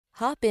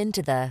Hop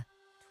into the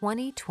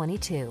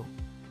 2022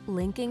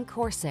 Lincoln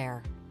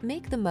Corsair.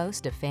 Make the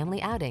most of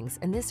family outings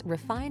in this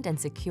refined and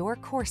secure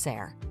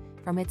Corsair.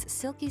 From its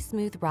silky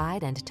smooth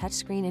ride and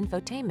touchscreen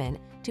infotainment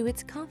to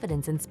its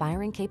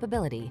confidence-inspiring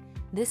capability,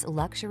 this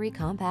luxury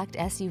compact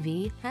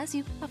SUV has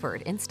you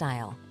covered in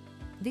style.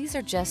 These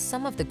are just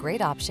some of the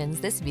great options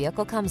this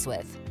vehicle comes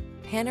with: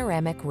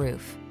 panoramic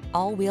roof,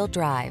 all-wheel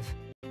drive,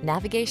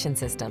 navigation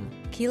system,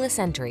 keyless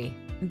entry,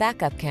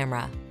 backup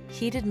camera,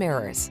 heated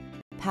mirrors,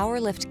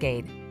 power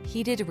liftgate,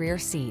 heated rear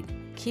seat,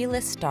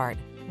 keyless start,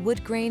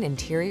 wood grain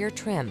interior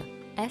trim.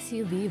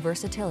 SUV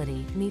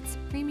versatility meets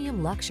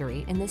premium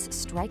luxury in this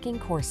striking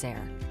Corsair.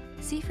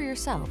 See for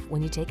yourself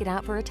when you take it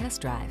out for a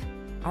test drive.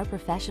 Our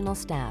professional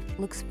staff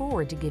looks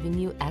forward to giving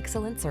you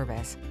excellent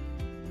service.